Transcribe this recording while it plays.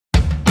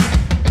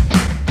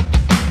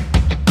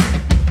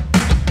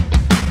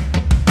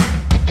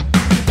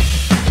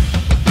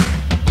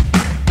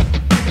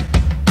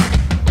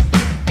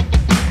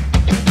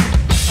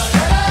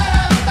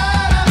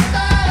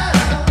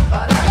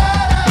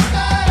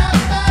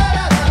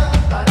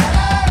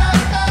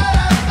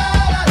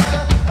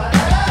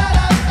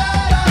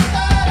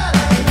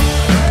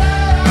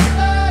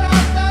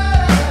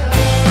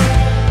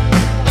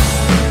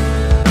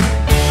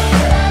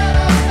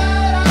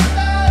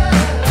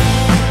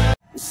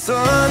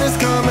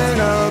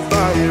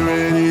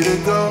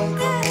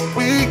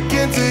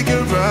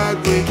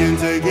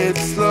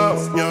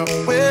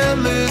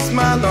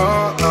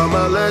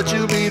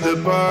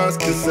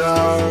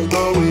I'll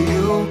go where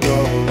you go.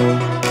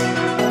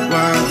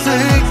 Why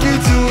take you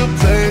to a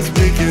place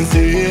we can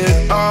see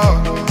it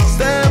all.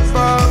 Step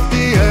off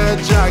the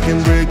edge, I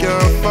can break your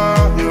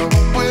fall. Your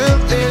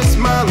will is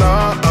my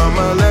law.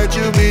 I'ma let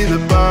you be the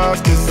boss,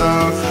 'cause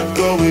I'll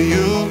go where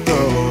you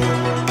go.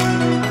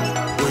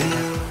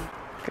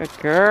 Good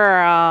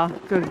girl.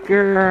 Good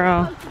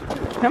girl.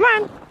 Come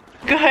on.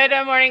 Good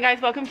morning, guys.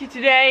 Welcome to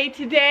today.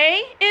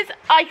 Today is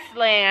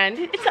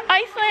Iceland. It's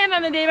Iceland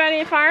on the Day by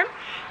Day farm.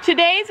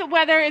 Today's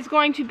weather is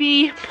going to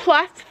be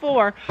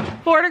 +4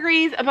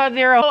 degrees above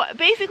zero. So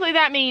basically,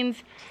 that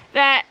means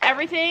that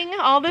everything,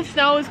 all the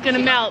snow is gonna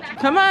melt.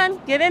 Come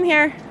on, get in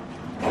here.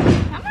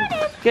 Come on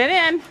in. Get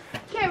in.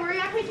 Okay, we're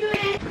gonna put you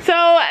in.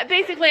 So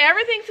basically,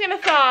 everything's gonna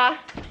thaw.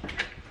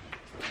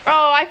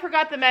 Oh, I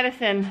forgot the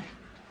medicine.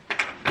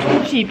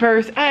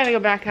 Cheapers. I gotta go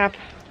back up.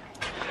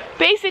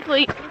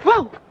 Basically,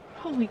 whoa,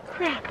 holy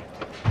crap.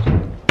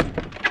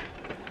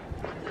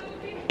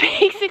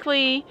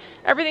 Basically,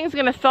 everything's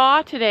gonna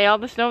thaw today. All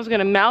the snow is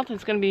gonna melt.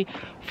 It's gonna be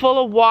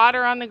full of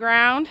water on the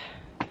ground.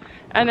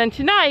 And then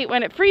tonight,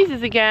 when it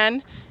freezes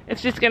again,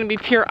 it's just gonna be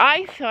pure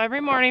ice. So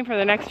every morning for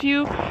the next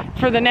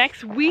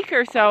week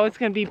or so, it's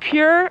gonna be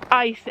pure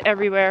ice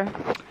everywhere.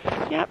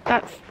 Yep,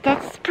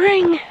 that's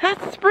spring.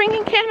 That's spring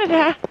in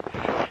Canada.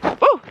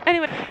 Woo!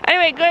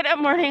 Anyway, good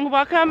morning.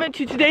 Welcome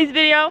to today's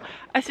video.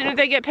 As soon as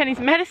I get Penny's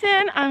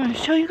medicine, I'm gonna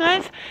show you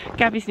guys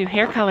Gabby's new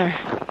hair color.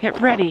 Get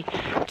ready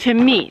to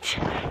meet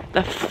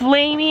the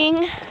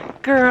flaming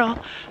girl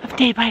of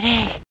Day by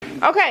Day.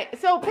 Okay,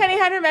 so Penny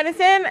had her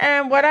medicine,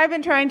 and what I've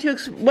been talking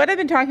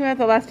about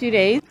the last few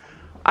days,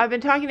 I've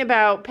been talking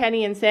about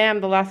Penny and Sam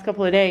the last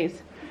couple of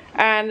days.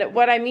 And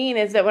what I mean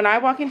is that when I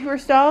walk into her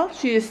stall,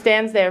 she just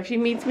stands there. She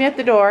meets me at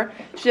the door.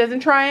 She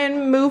doesn't try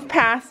and move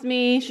past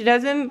me. She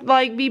doesn't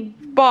like be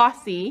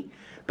bossy,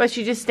 but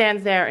she just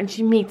stands there and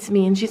she meets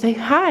me and she's like,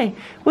 "Hi,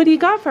 what do you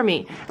got for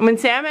me?" And when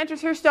Sam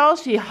enters her stall,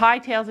 she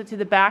hightails it to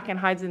the back and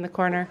hides in the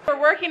corner. We're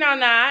working on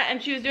that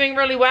and she was doing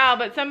really well,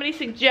 but somebody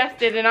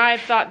suggested, and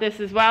I've thought this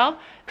as well,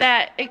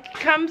 that it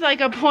comes like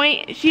a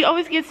point, she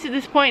always gets to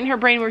this point in her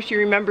brain where she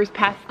remembers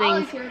past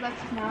things.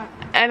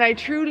 And I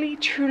truly,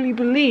 truly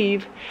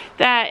believe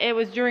that it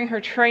was during her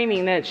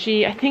training that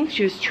I think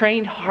she was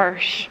trained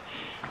harsh.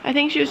 I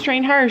think she was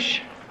trained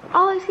harsh.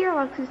 All I hear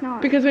about is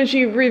not. Because when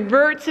she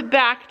reverts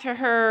back to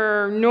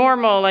her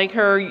normal, like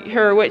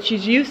her what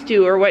she's used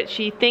to or what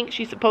she thinks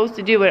she's supposed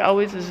to do, it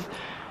always is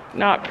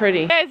not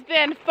pretty. It's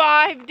been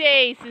 5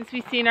 days since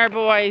we've seen our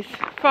boys.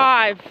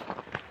 5.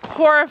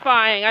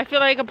 Horrifying. I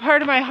feel like a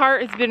part of my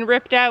heart has been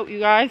ripped out, you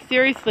guys.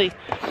 Seriously.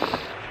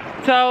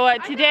 So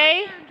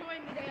today,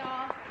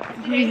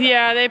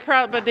 yeah, they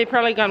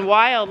probably gone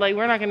wild. Like,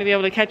 we're not going to be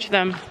able to catch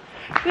them.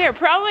 We are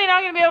probably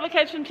not going to be able to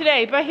catch them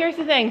today. But here's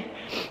the thing.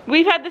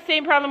 We've had the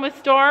same problem with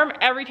Storm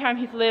every time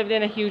he's lived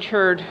in a huge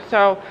herd.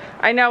 So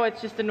I know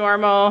it's just a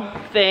normal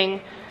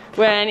thing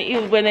when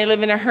they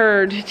live in a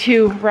herd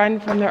to run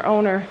from their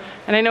owner.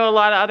 And I know a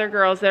lot of other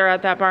girls that are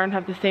at that barn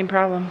have the same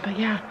problem. But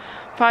yeah,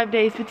 5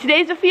 days. But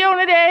today's a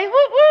Fiona day.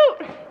 Woot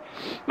woot!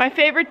 My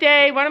favorite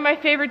day, one of my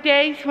favorite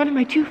days, one of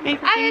my 2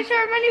 favorite days. I just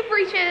wearing my new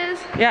breeches.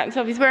 Yeah, and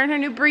Sophie's wearing her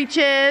new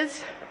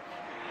breeches.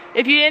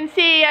 If you didn't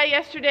see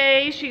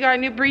yesterday, she got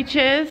new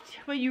breeches.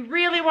 What you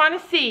really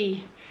want to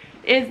see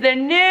is the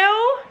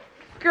new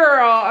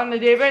girl on the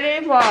Day by Day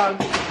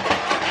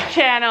Vlogs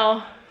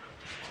channel.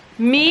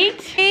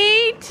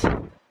 Meet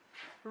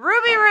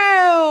Ruby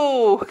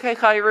Roo. Can I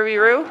call you Ruby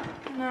Roo?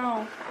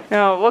 No.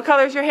 No. What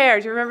color's your hair?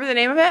 Do you remember the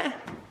name of it?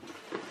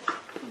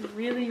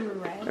 Really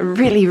red.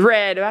 Really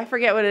red. I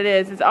forget what it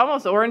is. It's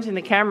almost orange in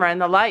the camera and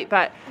the light,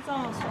 but It's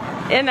almost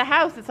orange. in the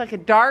house it's like a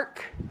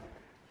dark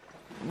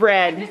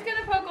red. I'm just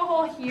gonna poke a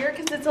hole here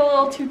because it's a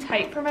little too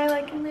tight for my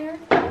liking there,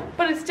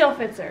 but it still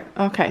fits her.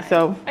 Okay,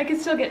 so I can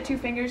still get 2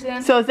 fingers in.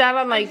 is that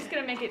on like? I'm just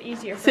gonna make it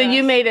easier for So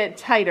you us. made it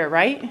tighter,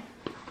 right?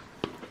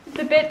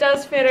 The bit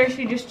does fit her.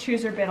 She just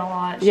chews her bit a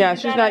lot. Yeah,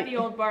 did she's that not. at the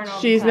old barn all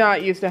the She's time.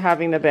 not used to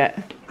having the bit.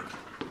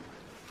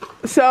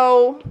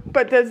 So,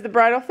 but does the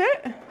bridle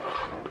fit?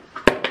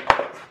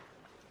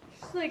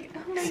 She's like,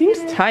 oh my Seems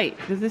goodness. tight.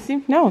 Does this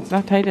seem? No, it's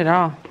not tight at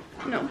all.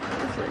 No,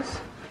 this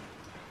is.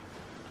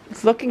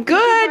 It's looking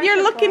good.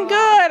 You're looking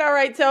good. All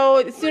right. So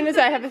as soon as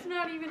I have It's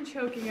not even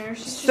choking her.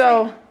 She's just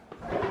So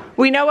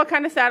we know what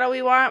kind of saddle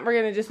we want. We're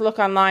gonna just look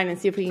online and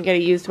see if we can get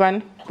a used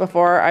one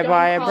before I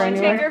buy a brand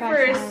new Take one. her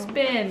for a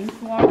spin.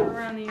 Walk her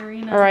around the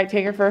arena. All right,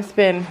 take her for a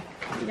spin.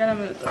 You gotta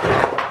move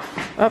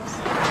the Oops.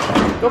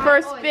 Go for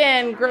a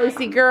spin,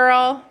 grossy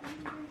girl.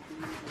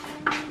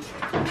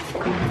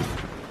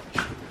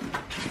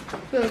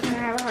 Boo, can I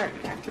have a heart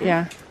attack?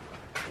 Yeah.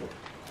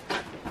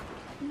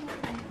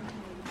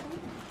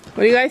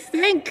 What do you guys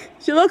think?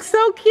 She looks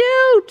so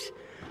cute.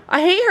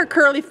 I hate her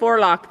curly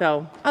forelock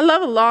though. I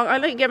love a long, I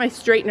like to get my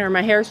straightener,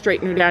 my hair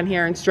straightener down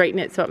here and straighten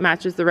it so it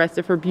matches the rest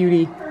of her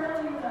beauty.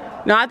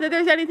 Not that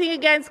there's anything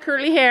against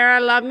curly hair. I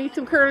love me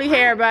some curly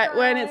hair, but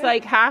when it's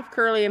like half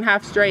curly and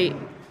half straight.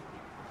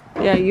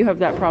 Yeah, you have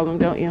that problem,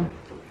 don't you?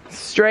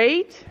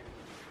 Straight,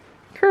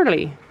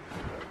 curly.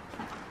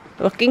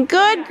 Looking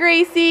good,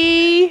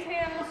 Gracie.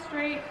 Tail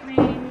straight,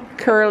 mane.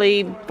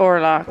 Curly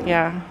Borlock,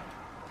 yeah.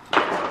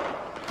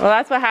 Well,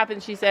 that's what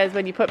happens, she says,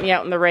 when you put me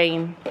out in the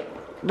rain.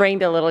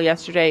 Rained a little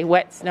yesterday,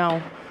 wet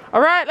snow.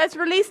 All right, let's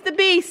release the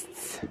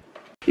beasts.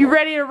 You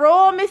ready to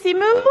roll, Missy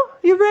Moo?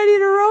 You ready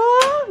to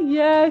roll?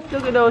 Yes,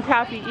 look at those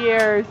happy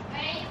ears.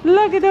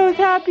 Look at those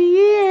happy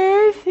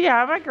ears.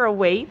 Yeah, my girl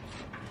waits.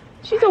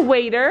 She's a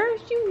waiter.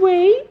 She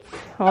waits.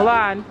 Hold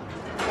on.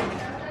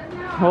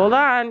 Hold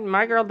on.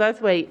 My girl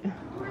does wait.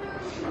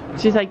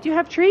 She's like, do you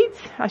have treats?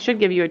 I should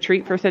give you a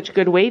treat for such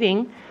good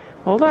waiting.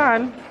 Hold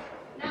on.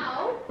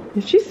 No.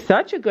 She's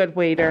such a good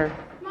waiter.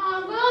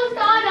 Mom, Willow's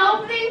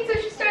not opening, so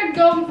she started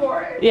going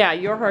for it. Yeah,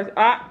 your horse.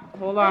 Ah,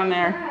 hold on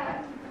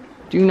there.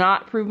 Do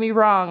not prove me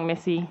wrong,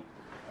 Missy.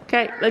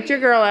 Okay, let your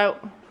girl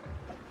out.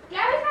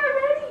 Daddy's not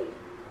ready.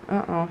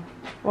 Uh-oh.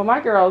 Well, my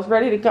girl's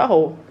ready to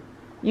go.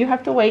 You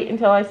have to wait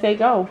until I say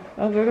go.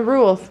 Those are the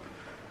rules.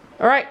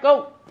 All right,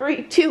 go.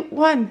 3, 2,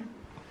 1.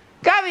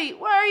 Gabby,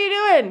 what are you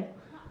doing?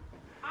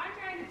 I'm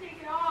trying to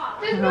take it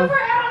off. Just move her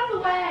out of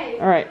the way.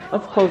 All right,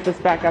 let's close this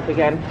back up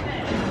again.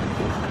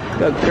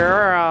 Good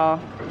girl.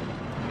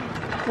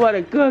 What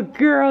a good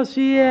girl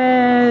she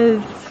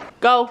is.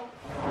 Go.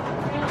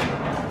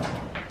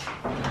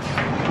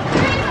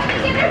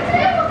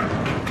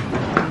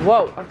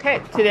 Whoa,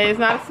 okay, today is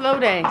not a slow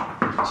day.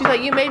 She's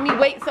like, you made me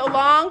wait so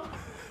long.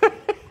 That's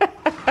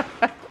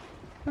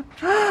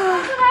what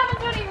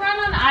happens when you run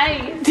on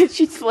ice. Did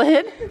she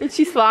slid? Did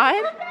she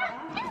slide?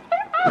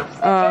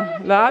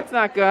 That's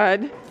not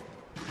good.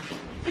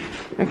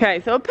 Okay,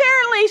 so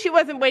apparently she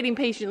wasn't waiting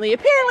patiently.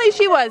 Apparently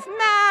she was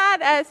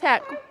mad as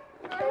heck.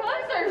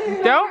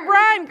 Don't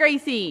run,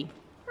 Gracie.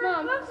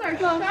 Mom, those are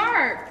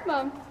sharp.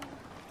 Mom.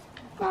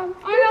 Mom.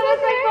 Oh no,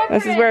 that's my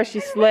footprint. This is where she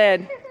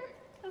slid.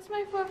 That's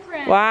my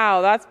footprint.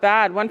 Wow, that's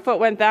bad. One foot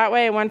went that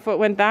way and one foot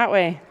went that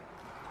way.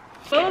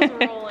 Willow's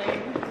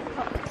rolling.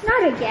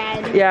 Not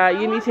again. Yeah,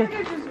 you need to...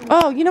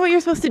 Oh, you know what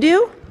you're supposed to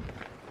do?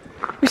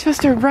 You're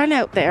supposed to run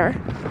out there.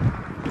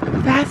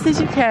 Fast as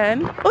you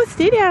can. Oh,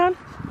 stay down.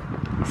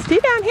 Stay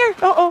down here.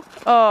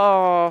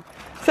 Oh.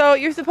 So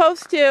you're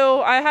supposed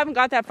to, I haven't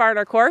got that far in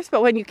our course,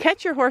 but when you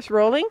catch your horse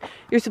rolling,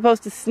 you're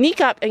supposed to sneak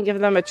up and give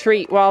them a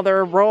treat while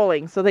they're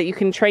rolling so that you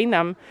can train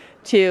them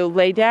to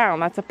lay down.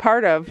 That's a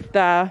part of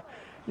the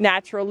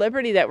natural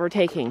liberty that we're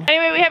taking.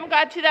 Anyway, we haven't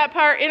got to that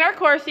part in our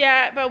course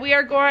yet, but we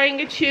are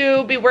going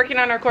to be working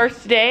on our course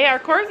today. Our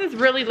course is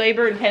really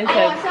labor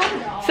intensive.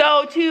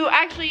 So to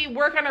actually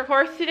work on our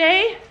course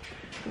today,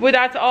 well,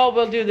 that's all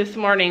we'll do this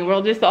morning.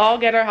 We'll just all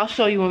get our, I'll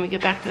show you when we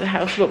get back to the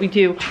house what we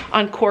do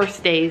on course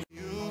days.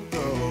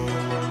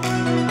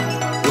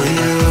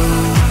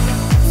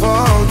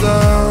 Fall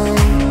down,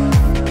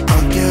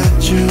 I'll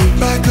get you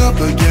back up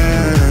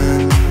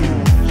again.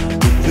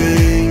 The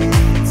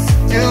things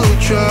you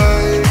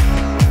try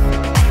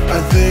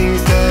are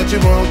things that you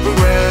won't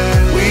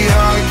regret. We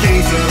are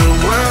kings of the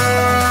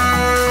world,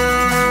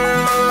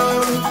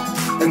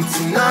 and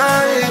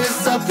tonight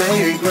is our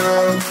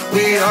playground.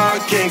 We are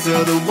kings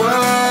of the world,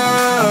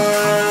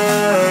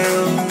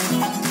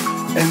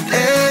 and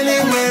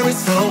anywhere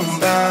it's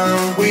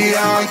homebound. We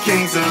are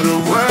kings of the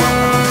world.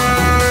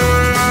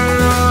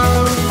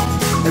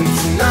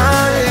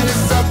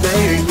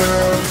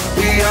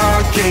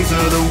 Kings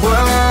of the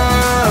world,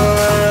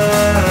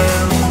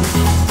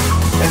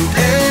 and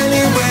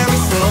anywhere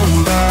it's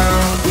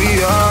homebound, we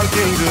are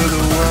kings of the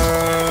world.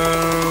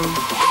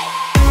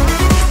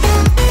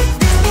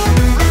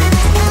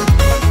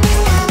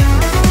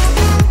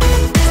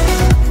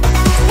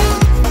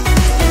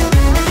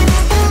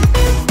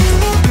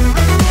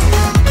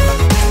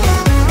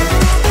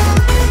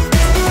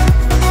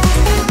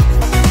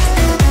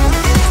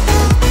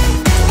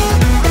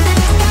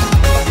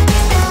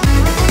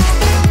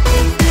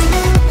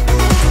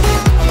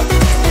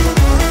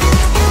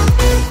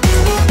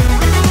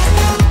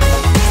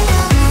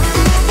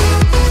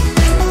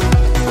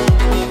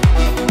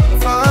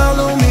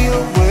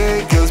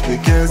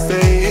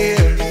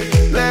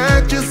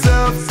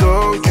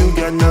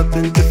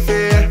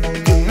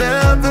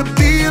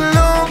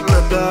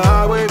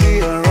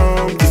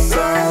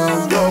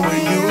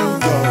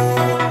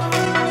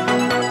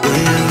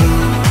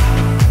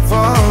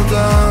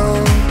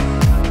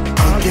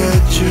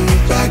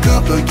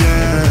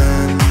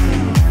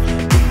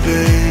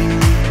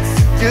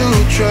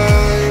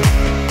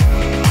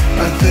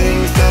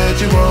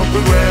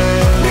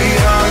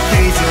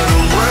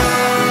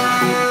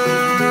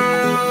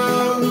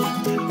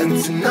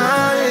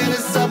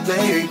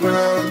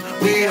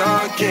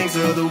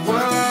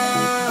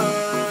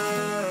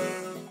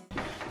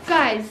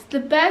 Guys, the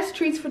best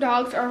treats for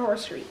dogs are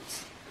horse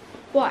treats.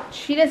 Watch.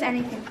 She does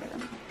anything for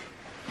them.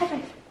 High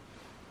five.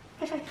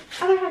 High five.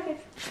 Other high five.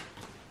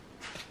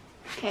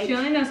 Okay. She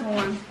only knows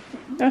one.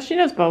 No, she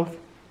knows both.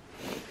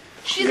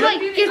 She's like,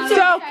 get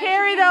so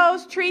carry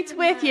those treats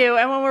with you,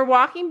 and when we're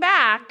walking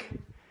back,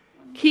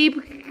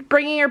 keep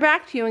bringing her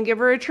back to you and give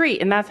her a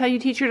treat. And that's how you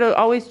teach her to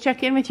always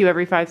check in with you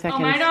every 5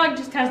 seconds. Oh, my dog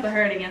just has the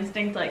herding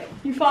instinct. Like,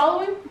 you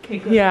following? Okay,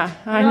 good. Yeah,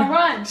 We're gonna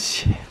run.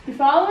 You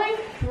following?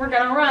 We're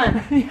gonna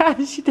run.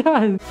 Yeah, she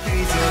does.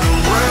 Kings of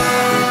the world.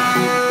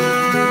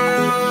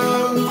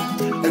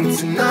 And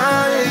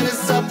tonight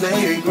is our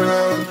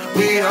playground.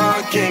 We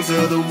are kings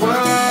of the world.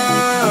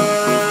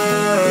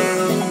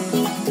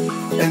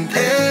 And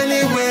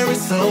anywhere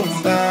it's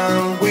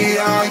homebound, we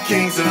are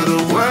kings of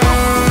the world.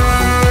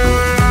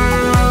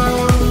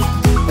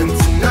 And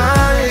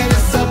tonight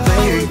is our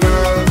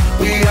playground.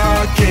 We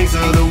are kings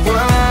of the world.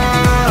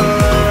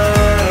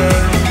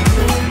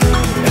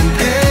 And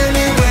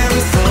anywhere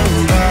it's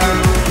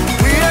homebound,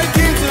 we are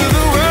kings of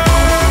the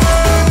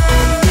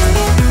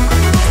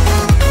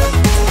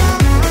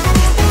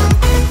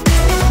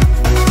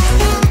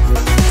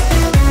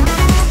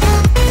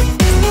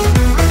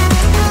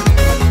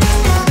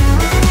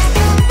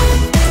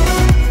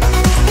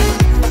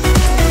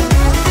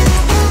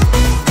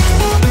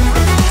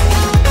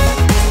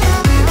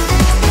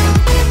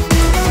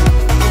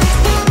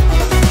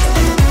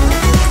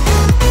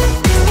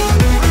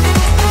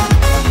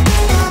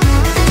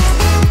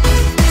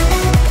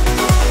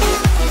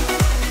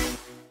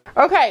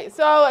Okay,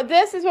 so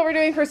this is what we're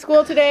doing for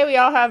school today. We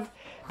all have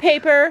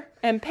paper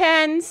and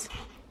pens.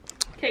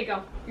 Okay,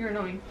 go. You're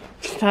annoying.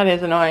 That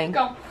is annoying.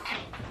 Go.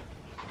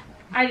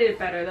 I did it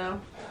better though.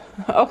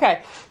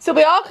 Okay, so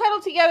we all cuddle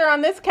together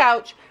on this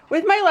couch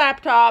with my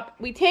laptop.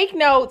 We take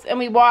notes and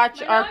we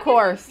watch our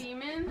course.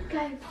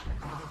 Guys,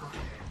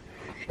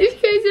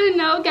 if you guys didn't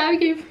know, Gabby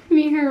gave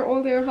me her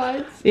old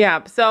AirPods.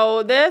 Yeah,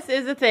 so this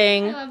is a I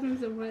thing. love them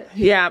so much.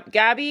 Yeah,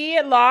 Gabby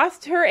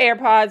lost her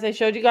AirPods. I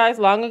showed you guys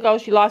long ago.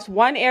 She lost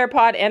one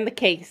AirPod and the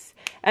case.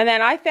 And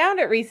then I found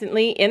it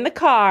recently in the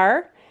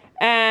car.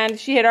 And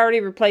she had already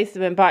replaced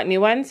them and bought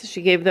new ones. So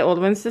she gave the old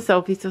ones to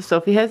Sophie. So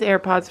Sophie has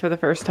AirPods for the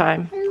first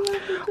time.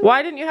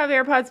 Why didn't you have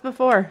AirPods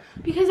before?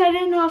 Because I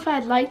didn't know if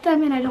I'd like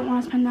them and I don't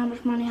want to spend that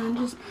much money on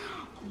just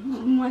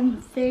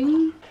one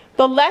thing.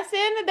 The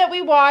lesson that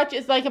we watch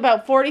is like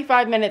about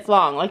 45 minutes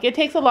long. Like it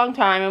takes a long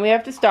time and we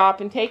have to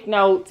stop and take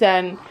notes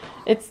and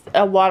it's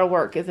a lot of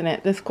work, isn't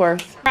it, this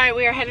course? All right,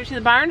 we are headed to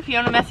the barn.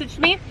 Fiona messaged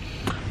me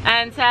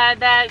and said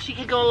that she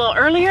could go a little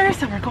earlier,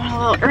 so we're going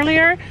a little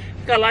earlier.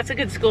 We've got lots of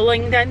good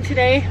schooling done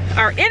today.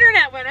 Our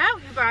internet went out,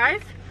 you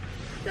guys.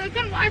 So I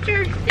can watch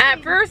her.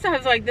 At first I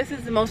was like, this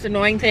is the most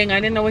annoying thing. I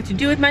didn't know what to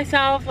do with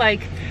myself.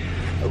 Like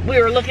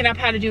we were looking up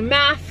how to do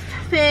math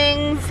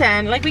things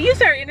and like we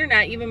used our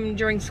internet even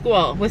during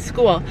school,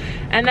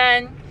 and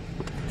then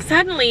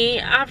suddenly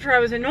after I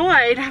was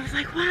annoyed I was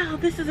like, wow,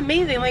 this is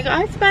amazing. Like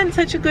I spent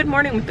such a good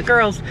morning with the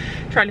girls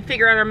trying to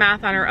figure out our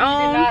math on our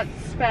own. Did not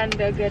spend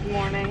a good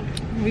morning.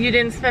 You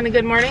didn't spend a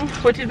good morning?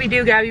 What did we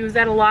do, Gabby? Was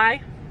that a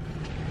lie?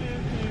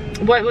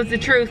 What was the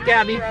truth,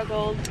 Gabby?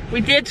 Struggled.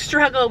 We did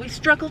struggle. We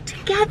struggled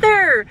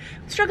together.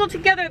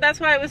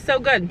 That's why it was so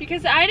good.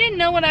 Because I didn't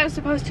know what I was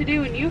supposed to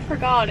do and you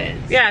forgot it.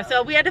 Yeah,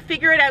 so we had to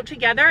figure it out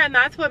together, and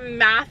that's what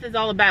math is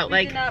all about.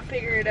 We did not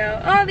figure it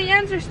out. Oh, the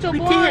answer's still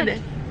blonde. We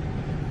did.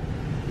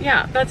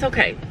 Yeah, that's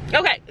okay.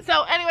 Okay,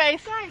 so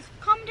anyways. Guys,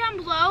 comment down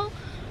below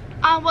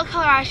what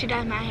color I should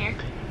dye my hair.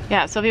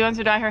 Yeah, Sophie wants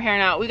to dye her hair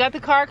now. We got the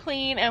car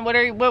clean, and what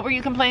were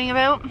you complaining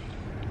about?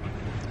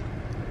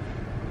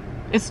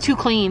 It's too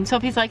clean.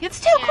 Sophie's like, it's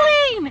too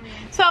clean.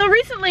 So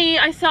recently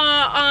I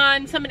saw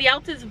on somebody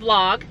else's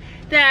vlog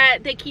that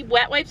they keep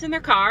wet wipes in their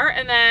car,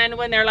 and then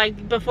when they're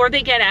like, before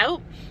they get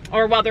out,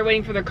 or while they're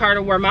waiting for their car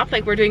to warm up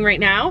like we're doing right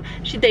now,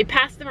 they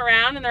pass them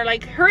around and they're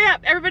like, hurry up,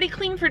 everybody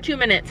clean for 2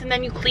 minutes, and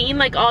then you clean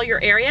like all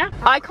your area.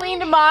 I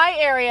cleaned my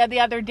area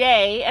the other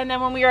day, and then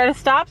when we were at a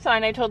stop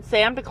sign I told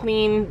Sam to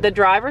clean the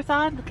driver's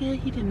side. Look at it,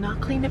 he did not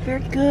clean it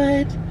very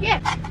good.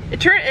 Yeah.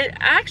 It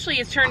actually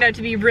has turned out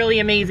to be really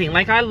amazing.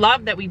 Like I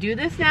love that we do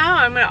this now.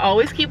 I'm gonna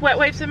always keep wet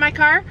wipes in my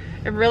car.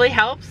 It really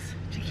helps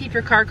to keep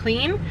your car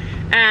clean.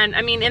 And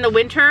I mean in the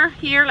winter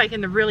here, like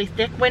in the really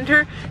thick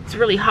winter, it's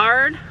really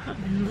hard.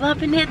 I'm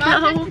loving it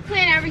though. Just to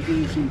clean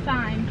everything you can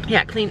find.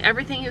 Yeah, clean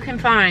everything you can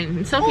find.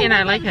 And Sophie and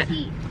I like it.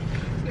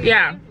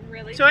 Yeah.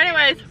 Really so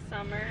anyways,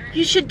 summer.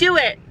 you should do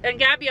it. And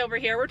Gabby over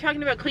here, we're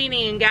talking about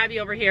cleaning, and Gabby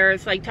over here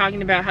is like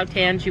talking about how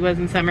tan she was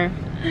in summer.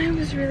 I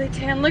was really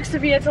tan. Looks to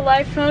be it's a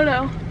live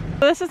photo.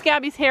 This is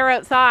Gabby's hair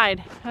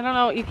outside. I don't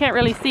know, you can't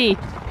really see.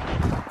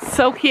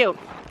 So cute.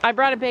 I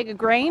brought a bag of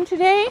grain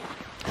today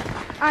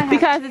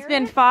because it's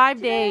been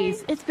 5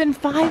 days. It's been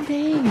 5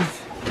 days.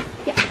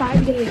 Yeah,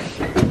 5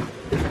 days.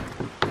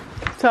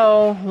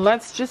 So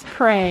let's just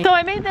pray. So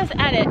I made this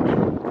edit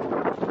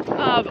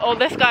of, oh,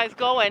 this guy's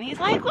going. He's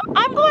like,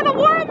 I'm going to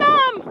warn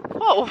them.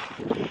 Whoa,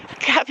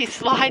 Gabby's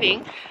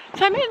sliding.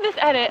 So I made this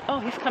edit. Oh,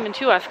 he's coming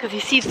to us because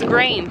he sees the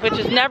grain, which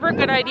is never a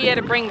good idea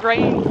to bring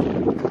grain.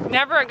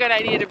 Never a good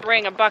idea to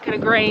bring a bucket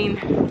of grain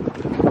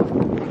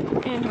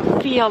in the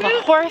field of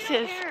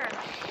horses.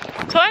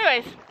 So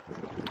anyways,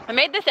 I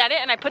made this edit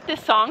and I put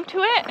this song to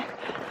it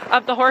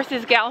of the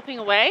horses galloping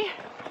away,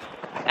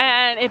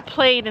 and it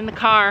played in the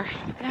car.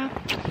 Yeah.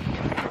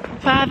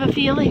 So I have a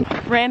feeling,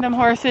 random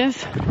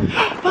horses.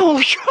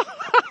 Oh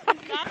God.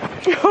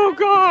 Oh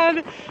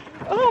God.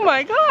 Oh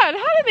my God,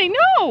 how did they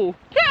know?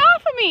 Get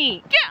off of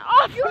me, get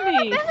off of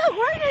me.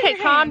 Okay,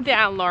 calm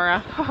down,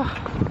 Laura.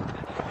 Oh.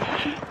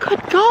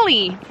 Good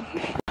golly.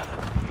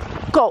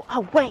 Go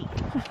away.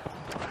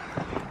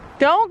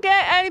 Don't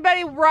get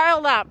anybody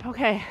riled up.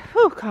 Okay.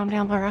 Whew, calm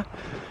down, Laura.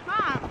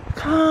 Mom.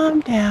 Calm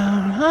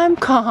down. I'm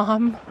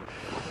calm.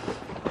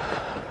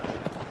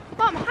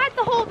 Mom, hide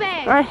the whole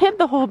bag. I hid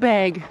the whole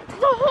bag.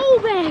 The whole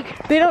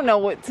bag. They don't know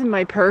what's in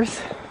my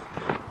purse.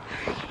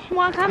 You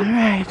want to come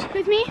Alright.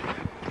 with me?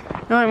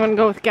 No, I'm gonna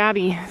go with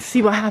Gabby.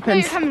 See what No,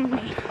 happens. you're coming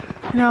with me.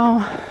 No.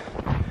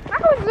 My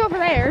horse is over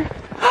there.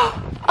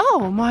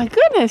 Oh my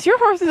goodness, your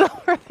horse is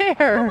over there.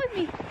 Come with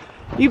me.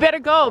 You better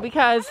go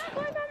because I'm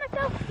going by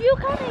myself. You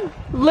coming?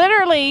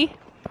 literally,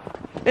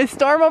 is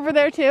Storm over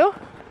there too?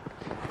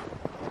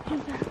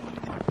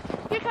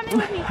 You're coming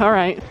with me. All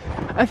right.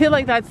 I feel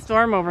like that's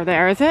Storm over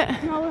there, is it?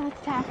 No,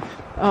 that's Tack.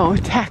 Oh,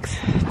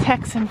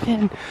 Tex and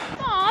Finn.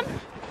 Mom.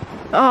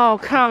 Oh,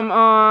 come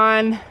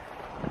on.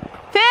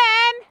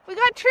 Finn, we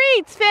got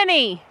treats,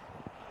 Finny.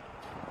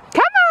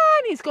 Come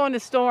on, he's going to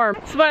Storm.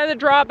 It's one of the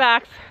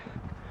drawbacks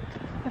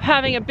of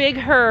having a big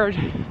herd.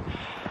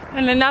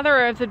 And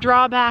another is the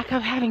drawback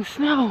of having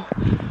snow.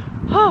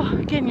 Oh,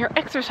 getting your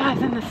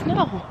exercise in the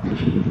snow.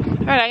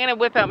 All right, I'm gonna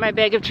whip out my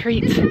bag of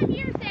treats. This time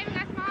you're saving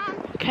us, Mom.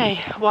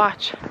 Okay,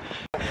 watch.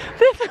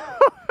 This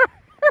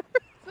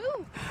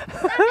Ooh,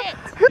 love it.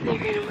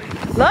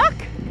 Look,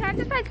 Can I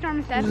just buy Storm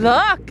instead?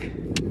 look.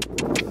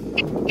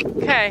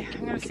 Okay,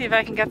 I'm gonna see if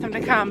I can get them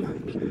to come.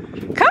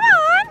 Come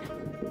on!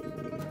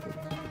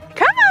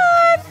 Come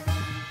on!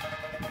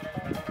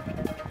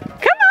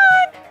 Come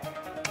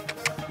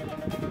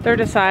on! They're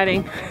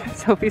deciding.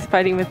 Sophie's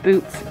fighting with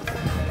Boots.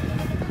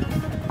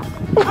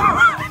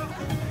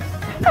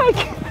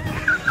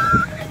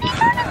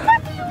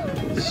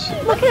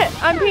 Look at,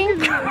 I'm being...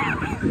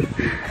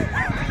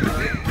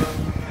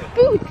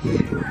 Boots.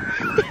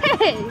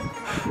 Hey.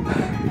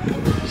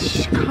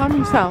 Shh, calm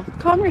yourself.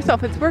 Calm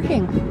yourself. It's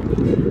working.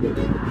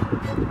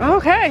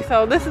 Okay,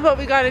 so this is what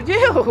we gotta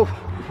do.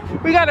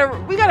 We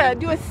gotta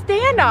do a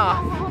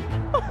standoff.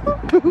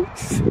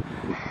 Boots.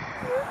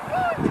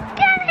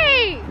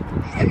 Gabby.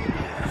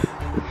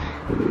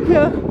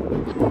 Yeah.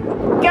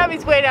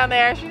 Gabby's way down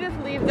there. She just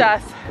leaves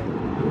us.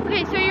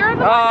 Okay, so you're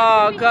the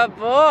Oh, one. good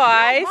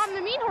boys. Mom,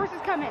 the mean horse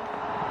is coming.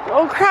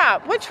 Oh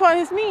crap! Which one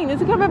is mean?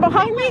 Is it coming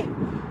behind me?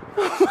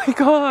 Oh my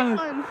god!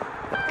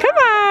 Come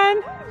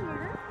on!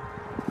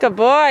 Good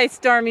boy,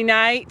 Stormy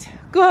Night.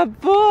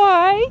 Good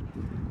boy.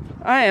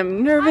 I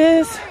am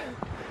nervous.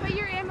 But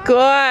you're in my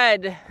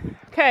Good.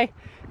 Okay,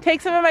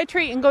 take some of my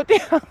treat and go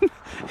down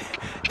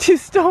to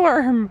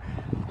Storm.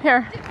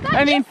 Here,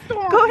 I mean, just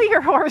Storm. go to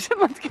your horse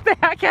and let's get the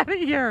heck out of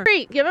here.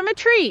 Treat, give him a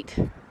treat.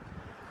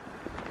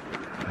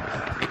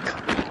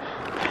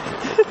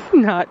 This is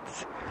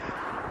nuts.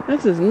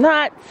 This is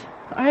nuts.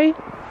 All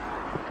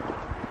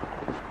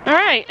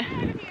right.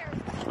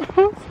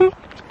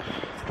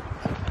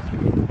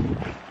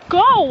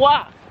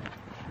 Go.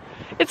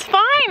 It's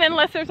fine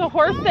unless there's a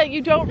horse that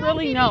you don't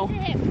really know.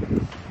 He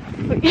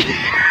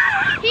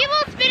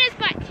will spin his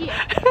butt to you.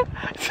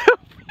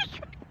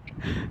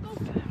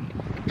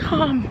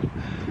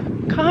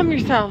 Calm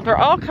yourself. They're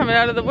all coming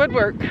out of the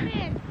woodwork.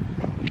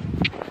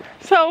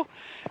 So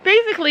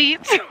basically,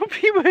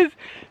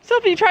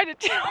 Sophie tried to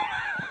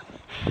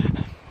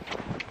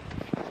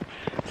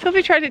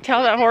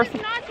tell that horse.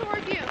 It's not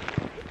towards you.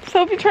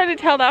 Sophie tried to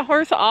tell that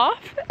horse off.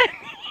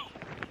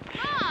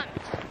 Mom,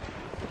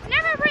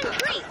 never bring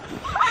treats.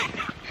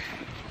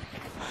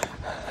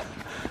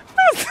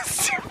 That's the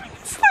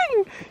stupidest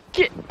thing.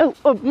 Get out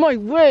of my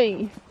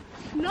way.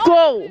 Not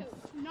Go. to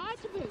boot.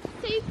 Not to boot.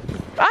 See?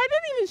 I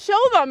didn't even show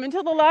them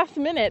until the last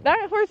minute.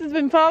 That horse has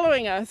been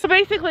following us. So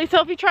basically,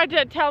 Sophie tried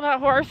to tell that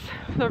horse,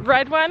 the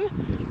red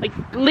one, like,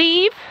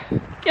 leave,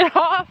 get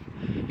off,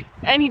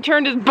 and he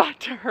turned his butt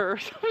to her.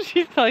 So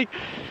she's like,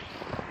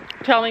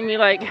 telling me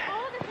like,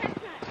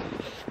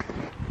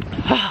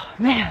 oh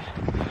man,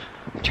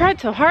 I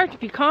tried so hard to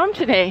be calm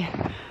today,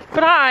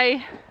 but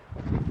I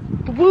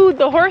wooed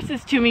the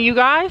horses to me, you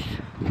guys.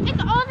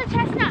 It's all the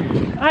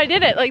chestnuts. I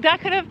did it. Like,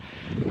 that could have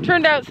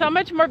turned out so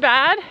much more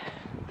bad.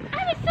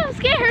 I was so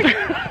scared.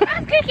 I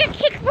was gonna get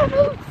kicked by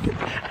Boots.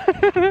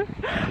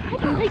 I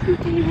don't like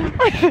Boots anymore.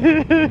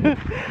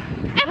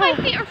 And my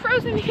feet are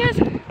frozen because...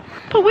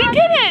 But we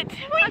did it!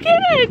 We did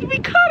it! We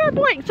caught our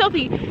boy!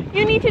 Sophie,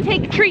 you need to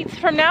take treats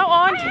from now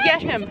on to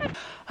get him.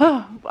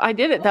 Oh, I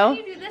did it though.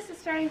 You do this is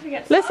starting to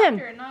get Listen.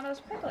 softer and not as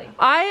prickly.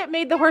 I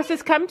made the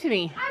horses come to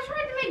me. I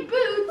tried to make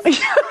Boots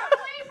run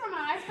away from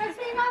us by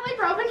saying my leg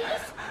broke and he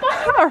spun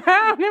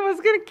Around, it was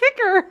gonna kick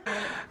her.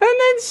 And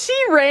then she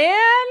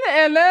ran,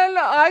 and then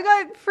I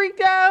got freaked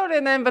out,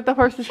 and then, but the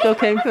horses still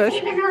came to us. her.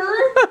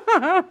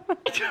 I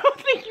don't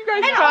think you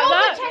guys And caught all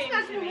that. the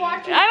chestnuts were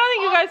watching. I don't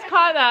think you guys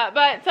caught that,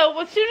 but so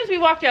as soon as we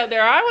walked out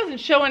there, I wasn't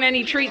showing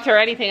any treats or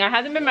anything. I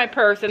had them in my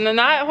purse, and then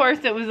that horse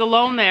that was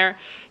alone there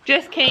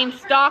just came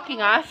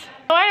stalking us.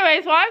 So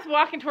anyways, while I was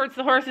walking towards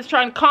the horses,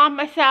 trying to calm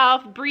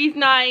myself, breathe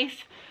nice,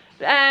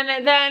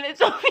 and then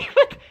Sophie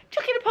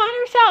took it upon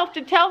herself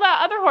to tell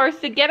that other horse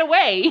to get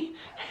away.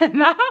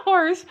 And that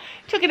horse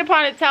took it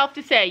upon itself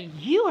to say,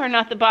 "You are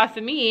not the boss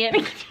of me." And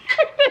he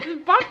turned his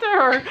butt to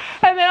her.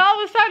 And then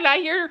all of a sudden I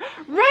hear her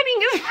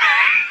running as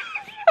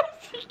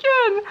fast as she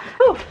again.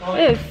 Ooh,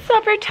 it is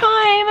supper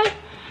time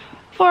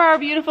for our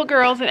beautiful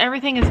girls, and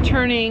everything is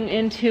turning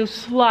into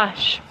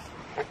slush.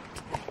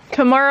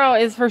 Tomorrow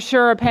is for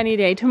sure a penny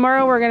day.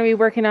 Tomorrow we're going to be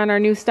working on our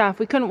new stuff.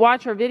 We couldn't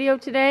watch our video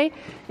today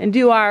and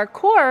do our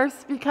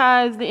course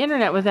because the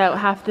internet was out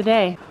half the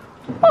day.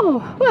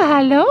 Oh,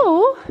 well,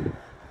 hello.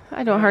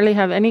 I don't hardly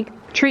have any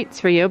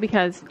treats for you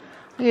because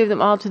I gave them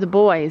all to the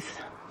boys.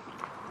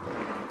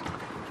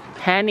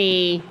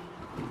 Penny.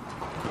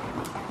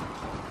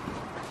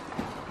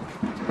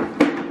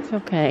 It's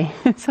okay.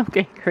 It's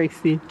okay,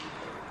 Gracie.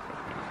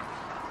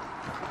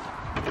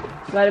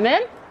 Let him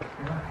in?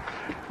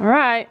 All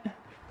right.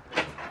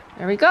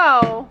 There we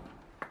go.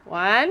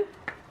 1,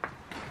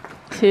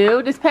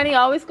 2. Does Penny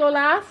always go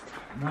last?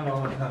 Not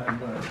all the time,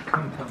 but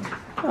sometimes.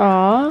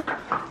 Aw.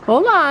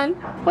 Hold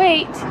on.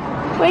 Wait.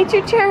 Wait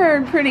your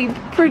turn,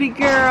 pretty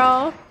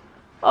girl.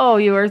 Oh,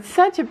 you are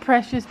such a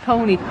precious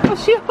pony. Oh,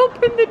 she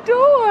opened the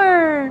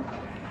door.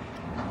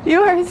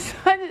 You are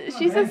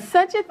she's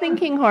such a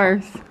thinking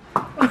horse.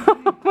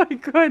 Oh my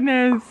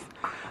goodness.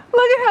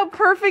 Look at how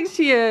perfect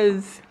she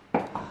is.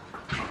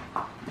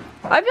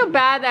 I feel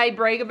bad that I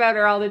brag about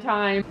her all the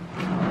time.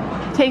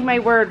 Take my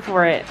word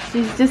for it.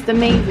 She's just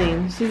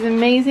amazing. She's an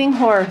amazing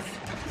horse.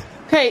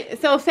 Okay,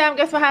 so Sam,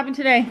 guess what happened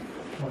today?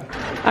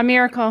 What? A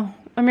miracle.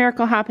 A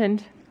miracle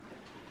happened.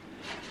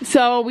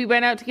 So we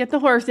went out to get the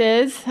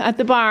horses at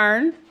the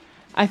barn.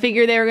 I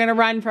figured they were gonna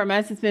run from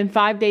us. It's been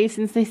 5 days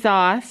since they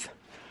saw us.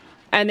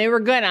 And they were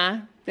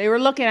gonna. They were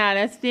looking at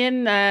us.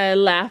 Finn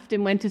left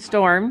and went to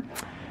Storm.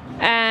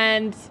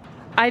 And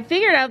I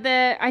figured out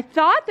that I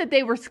thought that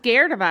they were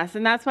scared of us,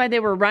 and that's why they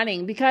were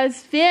running, because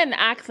Finn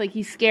acts like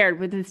he's scared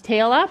with his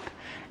tail up.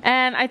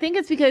 And I think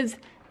it's because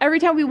every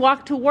time we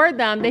walked toward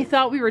them, they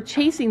thought we were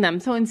chasing them.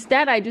 So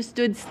instead, I just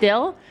stood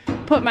still,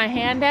 put my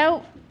hand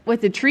out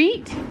with a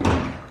treat,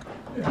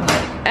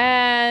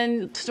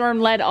 and Storm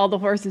led all the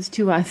horses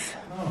to us.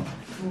 Oh,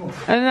 cool.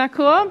 Isn't that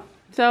cool?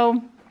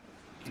 So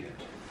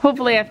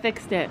hopefully I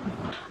fixed it.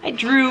 I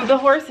drew the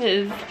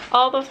horses,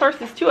 all those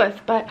horses to us.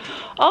 But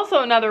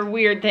also another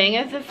weird thing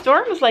is that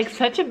Storm is like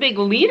such a big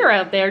leader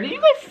out there. Did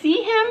you guys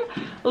see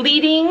him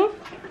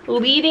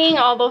leading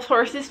all those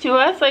horses to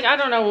us? Like, I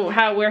don't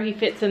know where he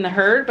fits in the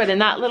herd, but in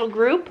that little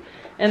group,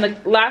 and the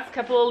last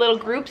couple of little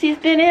groups he's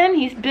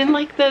been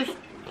like this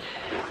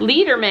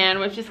leader man,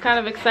 which is kind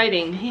of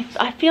exciting.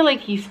 I feel like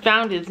he's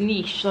found his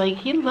niche. Like,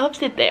 he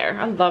loves it there.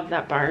 I love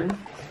that barn.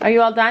 Are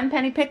you all done,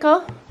 Penny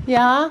Pickle?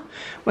 Yeah?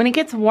 When it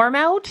gets warm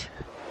out,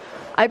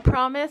 I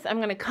promise I'm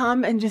gonna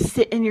come and just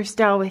sit in your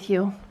stall with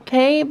you.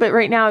 Okay? But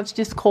right now it's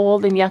just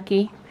cold and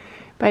yucky.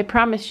 But I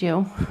promise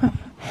you.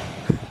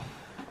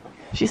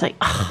 She's like,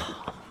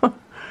 oh,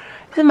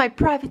 this is my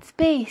private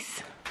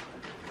space.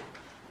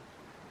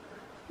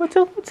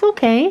 It's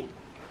okay.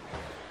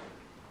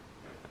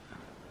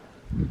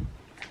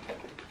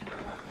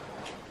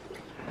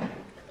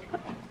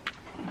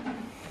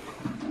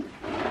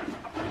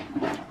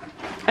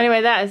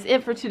 Anyway, that is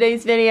it for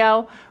today's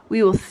video.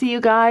 We will see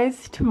you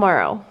guys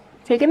tomorrow.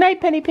 Say good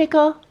night, Penny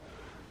Pickle.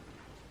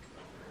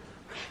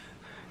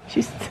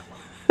 She's...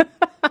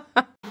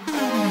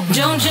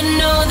 Don't you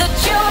know that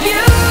you're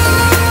beautiful?